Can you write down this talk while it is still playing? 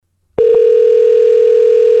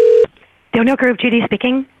The O'Neill Group, Judy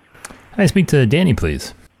speaking. Can I speak to Danny,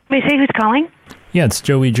 please? May I say who's calling? Yeah, it's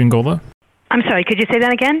Joey Gingola. I'm sorry, could you say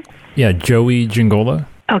that again? Yeah, Joey Gingola.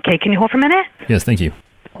 Okay, can you hold for a minute? Yes, thank you.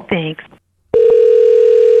 Thanks.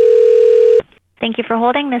 Thank you for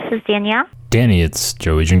holding. This is Danielle. Danny, it's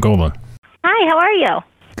Joey Gingola. Hi, how are you?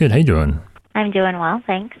 Good, how you doing? I'm doing well,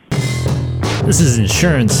 thanks. This is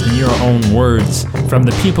insurance in your own words from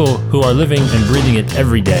the people who are living and breathing it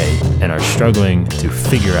every day and are struggling to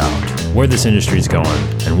figure out where this industry is going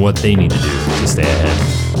and what they need to do to stay ahead.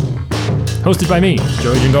 Hosted by me,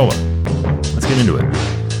 Joey Gingola. Let's get into it.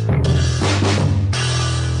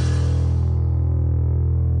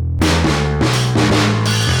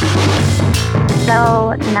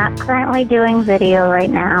 So, not currently doing video right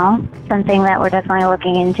now. Something that we're definitely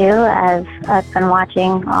looking into, as I've been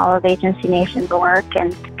watching all of Agency Nation's work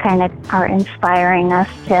and kind of are inspiring us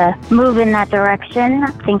to move in that direction,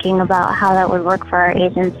 thinking about how that would work for our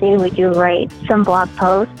agency. We do write some blog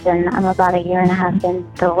posts, and I'm about a year and a half in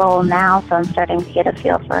the role now, so I'm starting to get a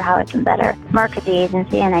feel for how I can better market the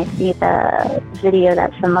agency, and I see the video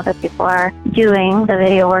that some other people are doing, the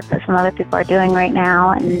video work that some other people are doing right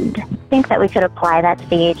now, and think that we could apply that to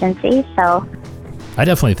the agency. So I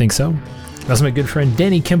definitely think so. That's my good friend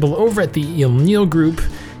Danny Kimball over at the O'Neill Group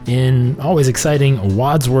in always exciting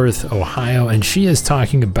Wadsworth, Ohio, and she is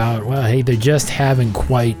talking about, well, hey, they just haven't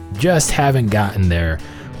gotten there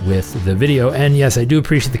with the video. And yes, I do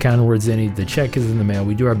appreciate the kind words, Danny. The check is in the mail.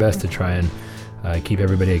 We do our best to try and keep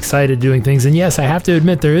everybody excited doing things. And yes, I have to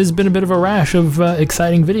admit there has been a bit of a rash of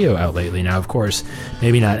exciting video out lately. Now, of course,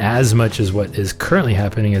 maybe not as much as what is currently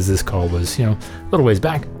happening as this call was, a little ways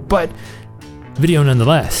back, but video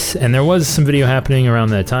nonetheless. And there was some video happening around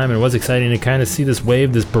that time, and it was exciting to kind of see this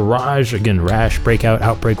wave, this barrage, again, rash, breakout,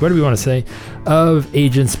 outbreak, whatever we want to say, of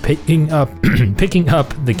agents picking up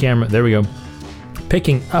the camera. There we go.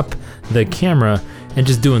 Picking up the camera and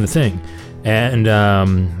just doing the thing. And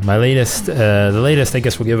the latest, I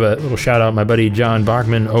guess we'll give a little shout out. My buddy John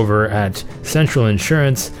Bachman over at Central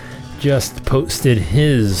Insurance just posted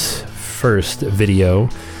his first video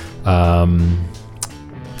 2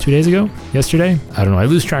 days ago, yesterday. I don't know. I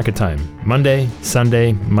lose track of time. Monday, Sunday,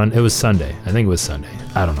 it was Sunday. I think it was Sunday.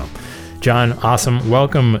 I don't know. John, awesome.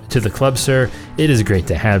 Welcome to the club, sir. It is great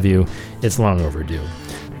to have you. It's long overdue.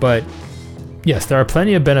 But yes, there are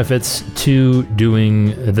plenty of benefits to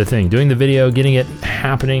doing the thing, doing the video, getting it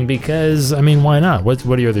happening, because, why not? What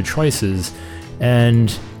are your other choices? And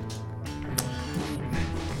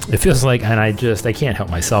it feels like, and I can't help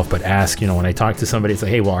myself but ask, when I talk to somebody, it's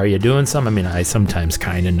like, hey, well, are you doing something? I sometimes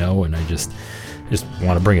kind of know, and I just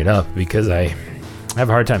want to bring it up because I have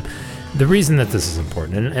a hard time. The reason that this is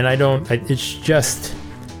important, it's just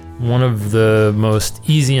one of the most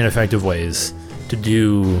easy and effective ways to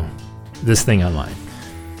do this thing online,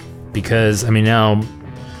 because now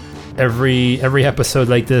every episode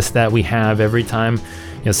like this that we have, every time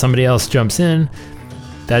somebody else jumps in,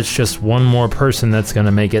 that's just one more person that's going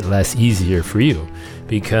to make it less easier for you,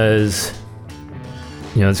 because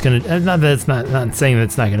it's going to, not saying that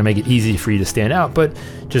it's not going to make it easy for you to stand out, but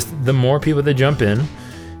just the more people that jump in,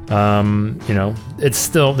 let's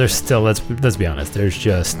be honest, there's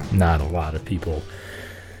just not a lot of people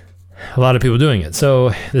doing it. So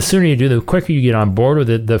the sooner you do, the quicker you get on board with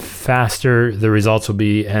it, the faster the results will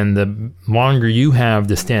be, and the longer you have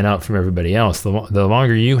to stand out from everybody else, the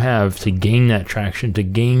longer you have to gain that traction, to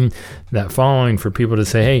gain that following for people to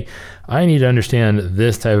say, hey, I need to understand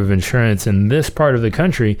this type of insurance in this part of the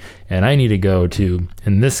country, and I need to go to,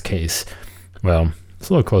 in this case, well, it's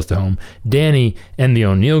a little close to home, Danny and the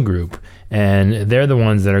O'Neill Group, and they're the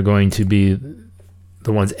ones that are going to be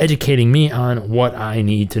the ones educating me on what I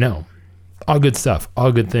need to know. All good stuff,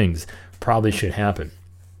 all good things probably should happen.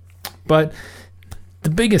 But the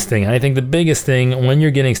biggest thing, and I think the biggest thing when you're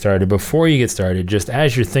getting started, before you get started, just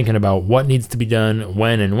as you're thinking about what needs to be done,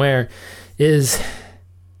 when and where, is,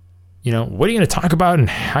 what are you going to talk about and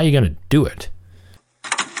how are you going to do it?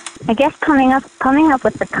 I guess coming up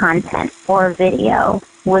with the content for video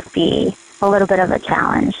would be a little bit of a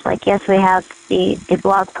challenge. Like, yes, we have the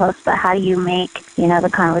blog post, but how do you make,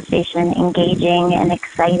 the conversation engaging and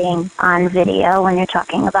exciting on video when you're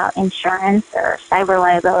talking about insurance or cyber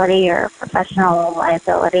liability or professional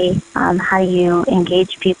liability? How do you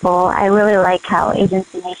engage people? I really like how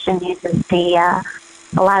Agency Nation uses a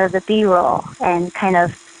lot of the B-roll and kind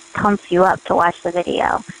of pumps you up to watch the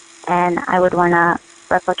video. And I would want to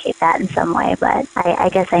replicate that in some way, but I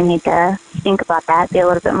guess I need to think about that, be a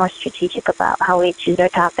little bit more strategic about how we choose our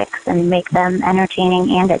topics and make them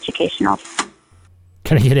entertaining and educational.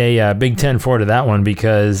 Can I get a Big 10-4 to that one?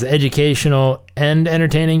 Because educational and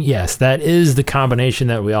entertaining, yes, that is the combination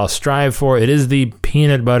that we all strive for. It is the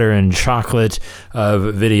peanut butter and chocolate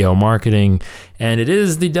of video marketing, and it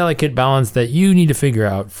is the delicate balance that you need to figure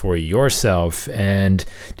out for yourself. And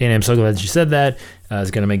Danny, I'm so glad that you said that. It's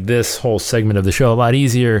going to make this whole segment of the show a lot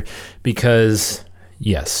easier because,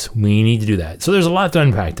 yes, we need to do that. So there's a lot to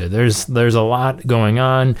unpack there. There's a lot going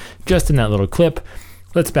on just in that little clip.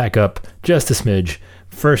 Let's back up just a smidge.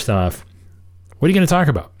 First off, what are you going to talk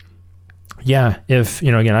about? Yeah, if,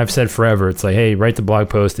 again, I've said forever, it's like, hey, write the blog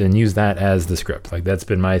post and use that as the script. Like, that's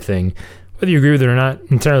been my thing. Whether you agree with it or not,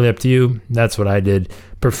 entirely up to you. That's what I did.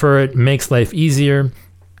 Prefer it, makes life easier.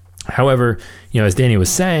 However, as Danny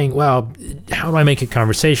was saying, well, how do I make it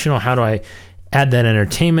conversational? How do I add that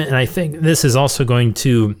entertainment? And I think this is also going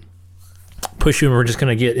to push you, and we're just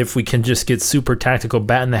going to if we can just get super tactical,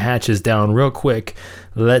 batten the hatches down real quick.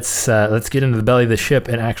 Let's get into the belly of the ship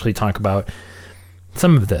and actually talk about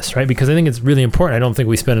some of this, right? Because I think it's really important. I don't think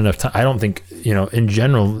we spend enough time. I don't think, in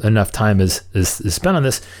general, enough time is spent on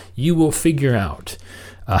this. You will figure out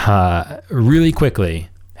really quickly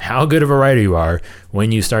how good of a writer you are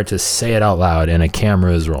when you start to say it out loud and a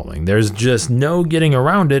camera is rolling. There's just no getting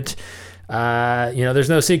around it. There's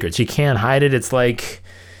no secrets. You can't hide it. It's like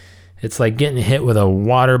getting hit with a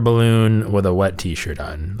water balloon with a wet t-shirt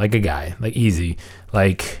on, like a guy, like easy,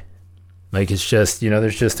 like it's just,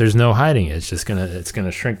 there's no hiding it. It's going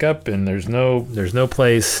to shrink up and there's no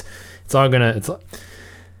place. I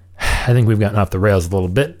think we've gotten off the rails a little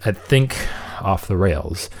bit.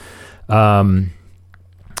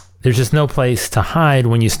 There's just no place to hide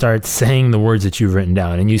when you start saying the words that you've written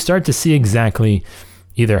down, and you start to see exactly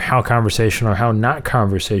either how conversational or how not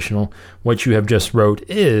conversational what you have just wrote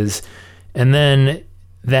is. And then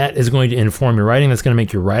that is going to inform your writing. That's going to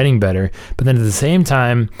make your writing better. But then at the same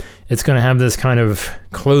time, it's going to have this kind of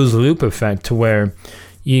closed loop effect to where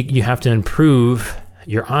you have to improve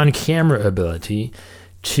your on-camera ability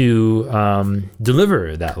to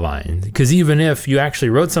deliver that line. Because even if you actually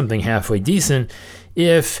wrote something halfway decent,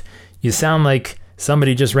 if you sound like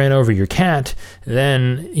somebody just ran over your cat,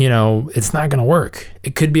 then, it's not going to work.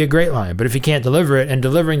 It could be a great line, but if you can't deliver it, and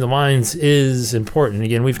delivering the lines is important.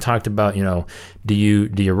 Again, we've talked about, do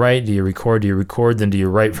you write, do you record, then do you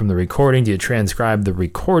write from the recording? Do you transcribe the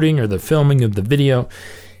recording or the filming of the video?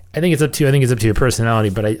 I think it's up to your personality,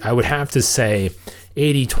 but I would have to say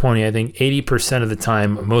 80-20. I think 80% of the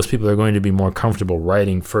time, most people are going to be more comfortable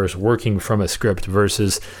writing first, working from a script,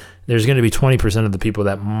 versus there's going to be 20% of the people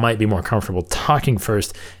that might be more comfortable talking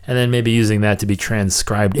first and then maybe using that to be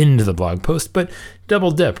transcribed into the blog post. But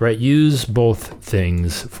double dip, right? Use both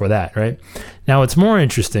things for that, right? Now, it's more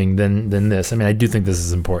interesting than this. I mean, I do think this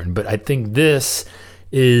is important, but I think this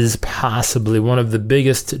is possibly one of the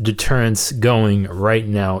biggest deterrents going right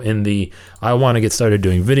now in the I want to get started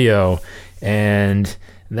doing video, and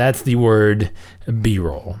that's the word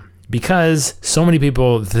B-roll. Because so many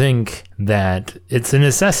people think that it's a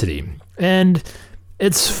necessity, and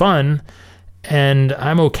it's fun, and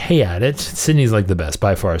I'm okay at it. Sydney's like the best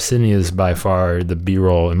by far. Sydney is by far the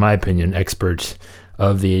B-roll, in my opinion, expert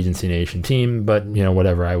of the Agency Nation team, but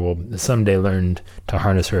whatever, I will someday learn to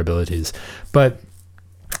harness her abilities. But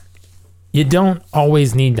you don't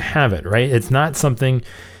always need to have it, right? It's not something,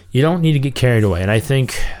 you don't need to get carried away. And I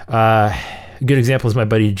think a good example is my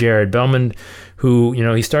buddy Jared Bellman, who,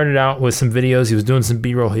 he started out with some videos, he was doing some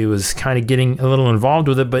B-roll, he was kind of getting a little involved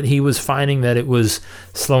with it, but he was finding that it was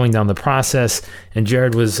slowing down the process. And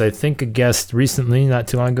Jared was, I think, a guest recently, not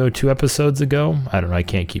too long ago, 2 episodes ago. I don't know, I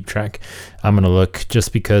can't keep track. I'm going to look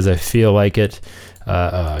just because I feel like it.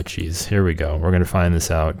 Here we go. We're going to find this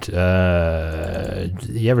out. You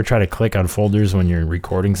ever try to click on folders when you're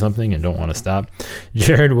recording something and don't want to stop?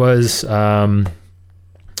 Jared was on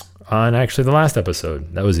actually the last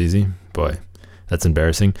episode. That was easy. Boy. That's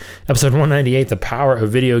embarrassing. Episode 198, The Power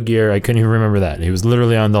of Video Gear. I couldn't even remember that. He was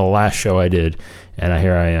literally on the last show I did, and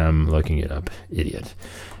here I am looking it up. Idiot.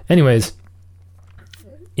 Anyways,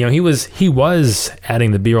 he was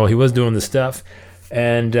adding the B-roll. He was doing the stuff,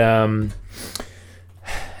 and then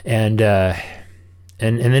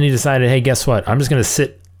he decided, hey, guess what? I'm going to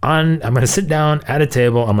sit down at a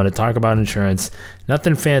table. I'm going to talk about insurance.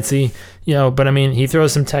 Nothing fancy, but I mean, he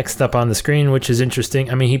throws some text up on the screen, which is interesting.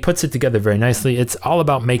 I mean, he puts it together very nicely. It's all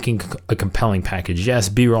about making a compelling package. Yes,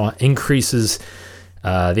 B-roll increases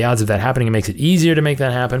the odds of that happening. It makes it easier to make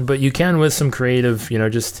that happen, but you can with some creative,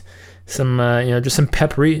 just some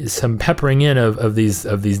peppering in of these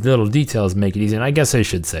little details make it easy. And I guess I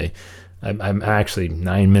should say, I'm actually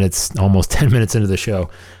 9 minutes, almost 10 minutes into the show.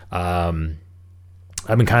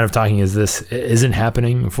 I've been kind of talking as this isn't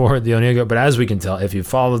happening for the O'Neill Group, but as we can tell, if you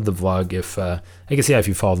followed the vlog, if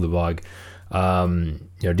you followed the vlog,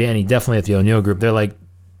 Danny definitely at the O'Neill Group, they're like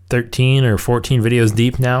 13 or 14 videos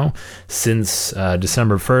deep now since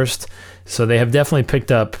December 1st. So they have definitely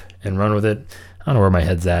picked up and run with it. I don't know where my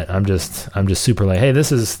head's at. I'm just super like, hey,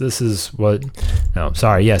 this is what, no,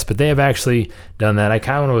 sorry. Yes. But they have actually done that. I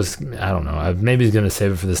kind of was, I don't know. I maybe going to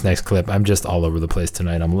save it for this next clip. I'm just all over the place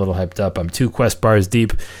tonight. I'm a little hyped up. I'm 2 quest bars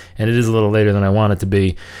deep and it is a little later than I want it to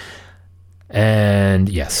be. And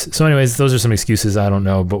yes. So anyways, those are some excuses. I don't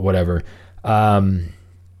know, but whatever.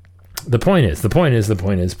 The point is,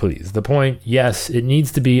 please. The point, yes, it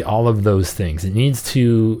needs to be all of those things. It needs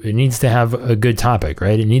to have a good topic,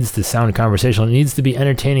 right? It needs to sound conversational. It needs to be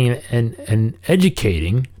entertaining and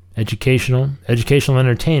educational,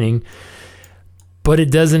 entertaining. But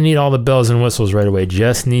it doesn't need all the bells and whistles right away. It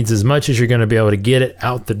just needs as much as you're going to be able to get it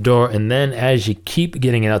out the door. And then as you keep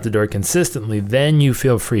getting it out the door consistently, then you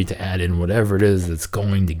feel free to add in whatever it is that's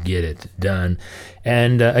going to get it done.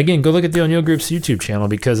 And again, go look at the O'Neill Group's YouTube channel,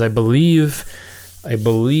 because I believe that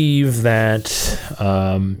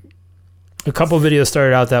a couple of videos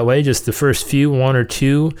started out that way, just the first few, 1 or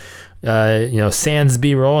 2, sans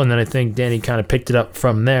B-roll. And then I think Danny kind of picked it up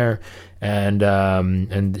from there. And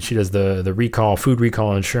she does the recall, food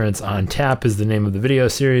recall insurance on tap is the name of the video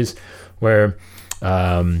series, where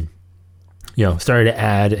started to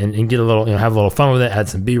add and get a little, have a little fun with it, add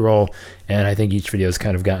some B-roll, and I think each video has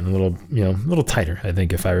kind of gotten a little tighter, I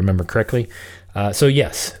think, if I remember correctly. So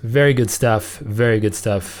yes, very good stuff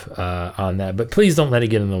on that. But please don't let it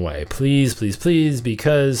get in the way, please,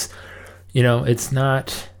 because it's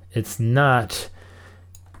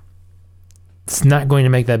not going to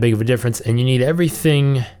make that big of a difference, and you need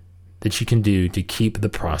everything that you can do to keep the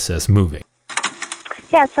process moving.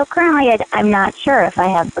 Yeah, so currently I'm not sure if I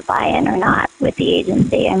have the buy-in or not with the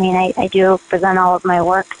agency. I mean, I do present all of my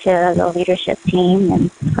work to the leadership team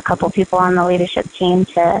and a couple people on the leadership team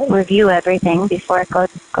to review everything before it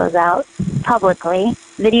goes out publicly.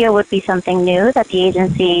 Video would be something new that the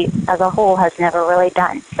agency as a whole has never really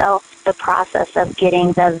done. So the process of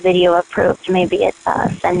getting the video approved, maybe it's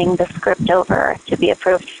sending the script over to be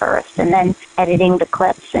approved first, and then editing the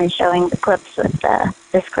clips and showing the clips with the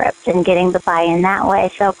script and getting the buy-in that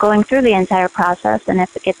way. So going through the entire process, and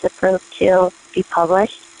if it gets approved to be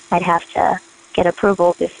published, I'd have to get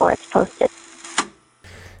approval before it's posted.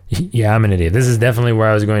 Yeah, I'm an idiot. This is definitely where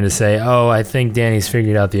I was going to say, I think Danny's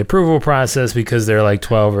figured out the approval process, because they're like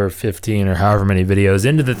 12 or 15 or however many videos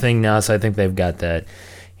into the thing now, so I think they've got that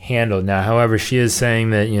handled now. However, she is saying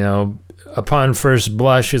that, upon first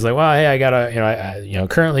blush, she's like, well, hey, I gotta,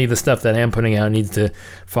 currently the stuff that I'm putting out needs to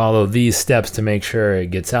follow these steps to make sure it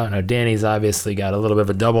gets out. Now, Danny's obviously got a little bit of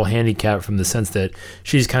a double handicap from the sense that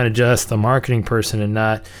she's kind of just a marketing person and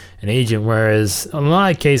not an agent, whereas in a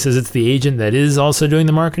lot of cases, it's the agent that is also doing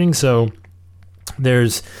the marketing. So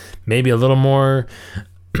there's maybe a little more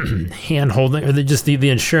hand holding, or the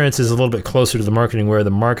insurance is a little bit closer to the marketing, where the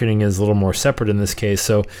marketing is a little more separate in this case.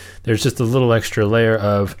 So there's just a little extra layer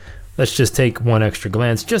of, let's just take one extra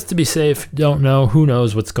glance just to be safe. Don't know, who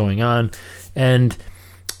knows what's going on. And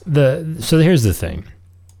so here's the thing,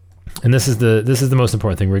 and this is the most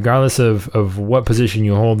important thing, regardless of what position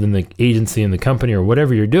you hold in the agency, in the company, or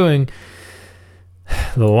whatever you're doing,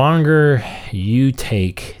 the longer you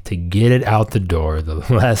take to get it out the door, the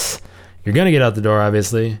less you're going to get out the door,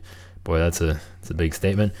 obviously. Boy, that's a big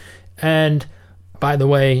statement. And by the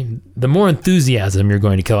way, the more enthusiasm you're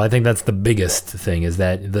going to kill. I think that's the biggest thing, is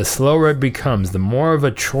that the slower it becomes, the more of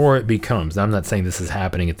a chore it becomes. Now, I'm not saying this is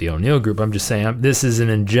happening at the O'Neill Group. I'm just saying this is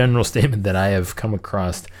a general statement that I have come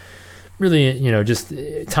across really, just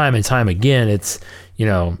time and time again. It's,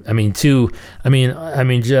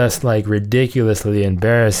 just like ridiculously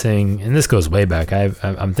embarrassing. And this goes way back.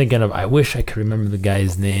 I'm thinking of, I wish I could remember the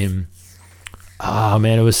guy's name. Oh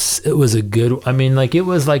man, it was a good, it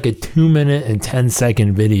was like a 2-minute and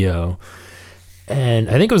 10-second video. And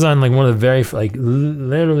I think it was on like one of the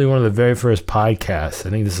very first podcasts. I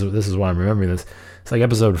think this is why I'm remembering this. It's like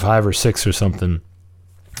episode 5 or 6 or something.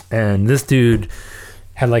 And this dude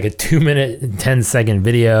had like a 2-minute and 10-second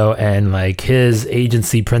video, and like his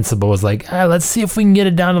agency principal was like, let's see if we can get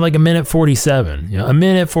it down to like 1:47. A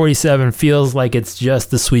minute 47 feels like it's just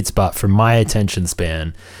the sweet spot for my attention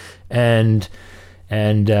span. And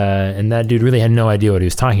that dude really had no idea what he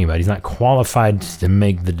was talking about. He's not qualified to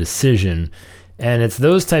make the decision. And it's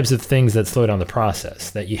those types of things that slow down the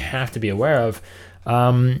process that you have to be aware of.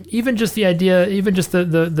 Even just the idea, even just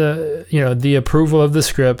the approval of the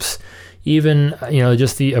scripts, even,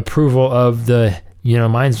 just the approval of the,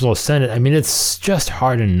 might as well send it. It's just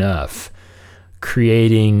hard enough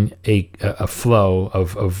creating a flow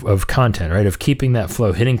of content, right? Of keeping that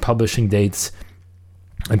flow, hitting publishing dates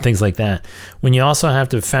and things like that. When you also have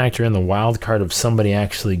to factor in the wild card of somebody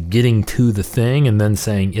actually getting to the thing and then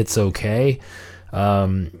saying it's okay,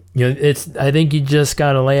 I think you just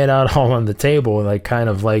got to lay it out all on the table, like kind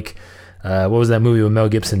of like, what was that movie with Mel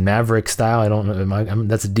Gibson, Maverick style? I don't know.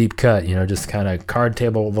 That's a deep cut, just kind of card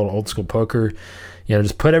table, a little old school poker,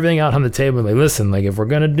 just put everything out on the table and like, listen, like if we're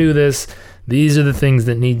going to do this, these are the things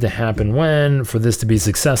that need to happen for this to be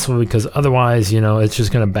successful, because otherwise, it's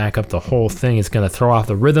just going to back up the whole thing. It's going to throw off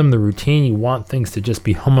the rhythm, the routine. You want things to just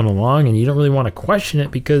be humming along, and you don't really want to question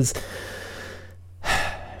it, because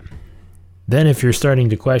then if you're starting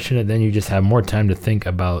to question it, then you just have more time to think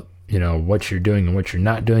about, what you're doing and what you're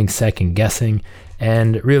not doing, second guessing.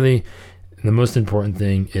 And really, the most important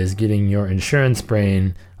thing is getting your insurance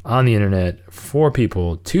brain on the internet for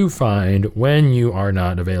people to find when you are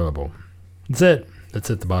not available. That's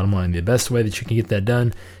it, the bottom line. The best way that you can get that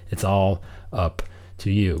done, it's all up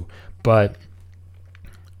to you. But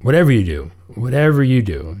whatever you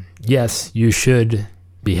do, yes, you should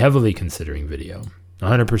be heavily considering video.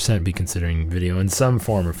 100% be considering video in some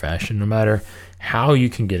form or fashion, no matter how you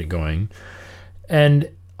can get it going. And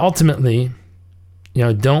ultimately,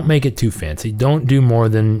 don't make it too fancy. Don't do more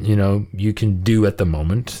than, you can do at the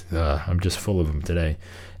moment. I'm just full of them today.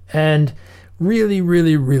 And really,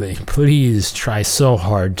 really, really, please try so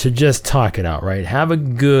hard to just talk it out, right? Have a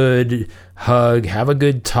good hug, have a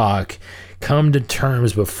good talk, come to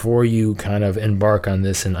terms before you kind of embark on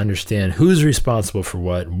this and understand who's responsible for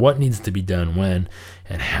what needs to be done when,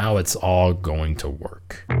 and how it's all going to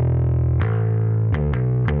work.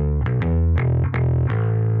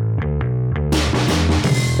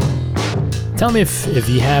 Tell me if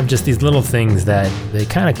you have just these little things that they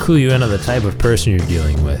kind of clue you in on the type of person you're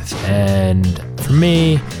dealing with. And for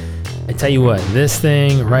me, I tell you what, this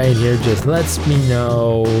thing right here just lets me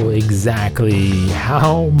know exactly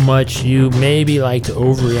how much you maybe like to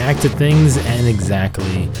overreact to things, and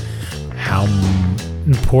exactly how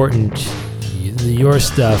important your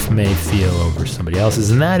stuff may feel over somebody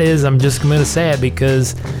else's. And that is, I'm just going to say it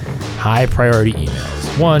because high priority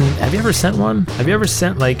emails. One, have you ever sent one? Have you ever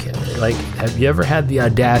sent have you ever had the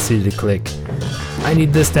audacity to click, I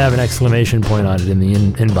need this to have an exclamation point on it in the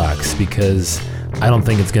inbox because I don't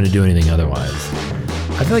think it's going to do anything otherwise.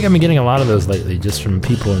 I feel like I've been getting a lot of those lately, just from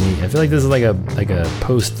people I feel like this is like a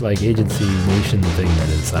post Agency Nation thing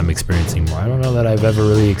that I'm experiencing more. I don't know that I've ever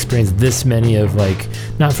really experienced this many of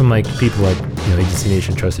not from people like Agency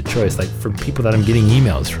Nation Trusted Choice, like from people that I'm getting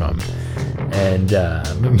emails from. And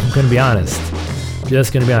I'm going to be honest.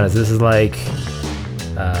 Just going to be honest. This is like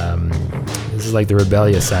the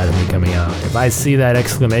rebellious side of me coming out. If I see that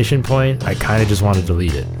exclamation point, I kind of just want to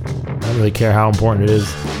delete it. I don't really care how important it is.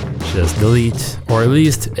 Just delete, or at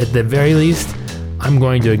the very least, I'm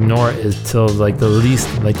going to ignore it until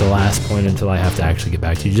the last point, until I have to actually get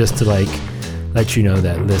back to you, just to let you know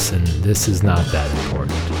that, listen, this is not that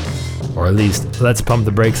important. Or at least let's pump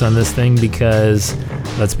the brakes on this thing, because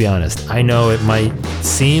let's be honest, I know it might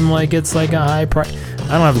seem like it's like a high price.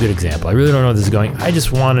 I don't have a good example. I really don't know where this is going. I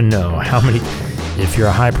just want to know how many, if you're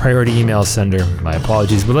a high priority email sender, my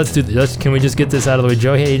apologies, but can we just get this out of the way?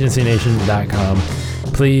 joehayagencynation.com.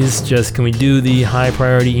 Please, can we do the high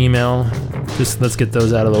priority email? Just let's get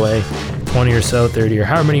those out of the way. 20 or so, 30 or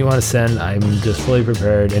however many you want to send. I'm just fully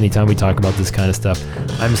prepared anytime we talk about this kind of stuff.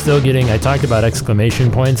 I talked about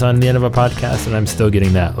exclamation points on the end of a podcast, and I'm still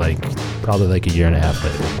getting that probably a year and a half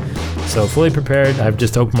later. So fully prepared. I've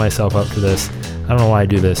just opened myself up for this. I don't know why I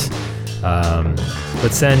do this.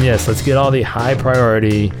 But send, yes, let's get all the high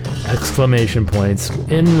priority exclamation points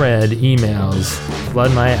in red emails.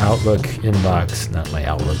 Flood my Outlook inbox. Not my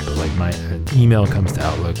Outlook, but my email comes to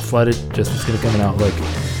Outlook. Flood it, it's going to come in Outlook.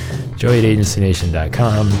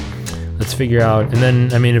 joey@agencynation.com. Let's figure out, and then,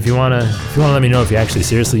 if you want to let me know if you actually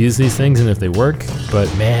seriously use these things and if they work,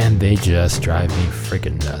 but man, they just drive me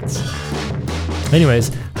freaking nuts. Anyways,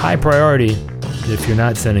 high priority, if you're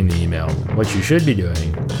not sending the email, what you should be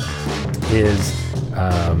doing is,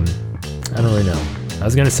 I don't really know. I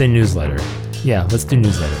was going to say newsletter. Yeah, let's do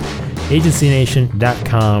newsletter.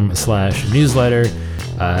 agencynation.com/newsletter.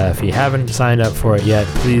 If you haven't signed up for it yet,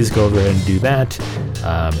 please go over and do that.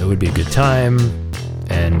 It would be a good time.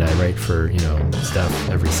 And I write for, stuff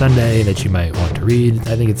every Sunday that you might want to read.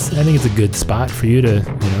 I think it's a good spot for you to,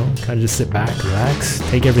 kind of just sit back, relax,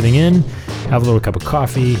 take everything in, have a little cup of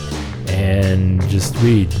coffee, and just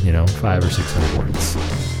read, 500 or 600 words.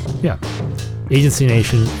 Yeah.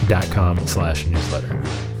 agencynation.com/newsletter.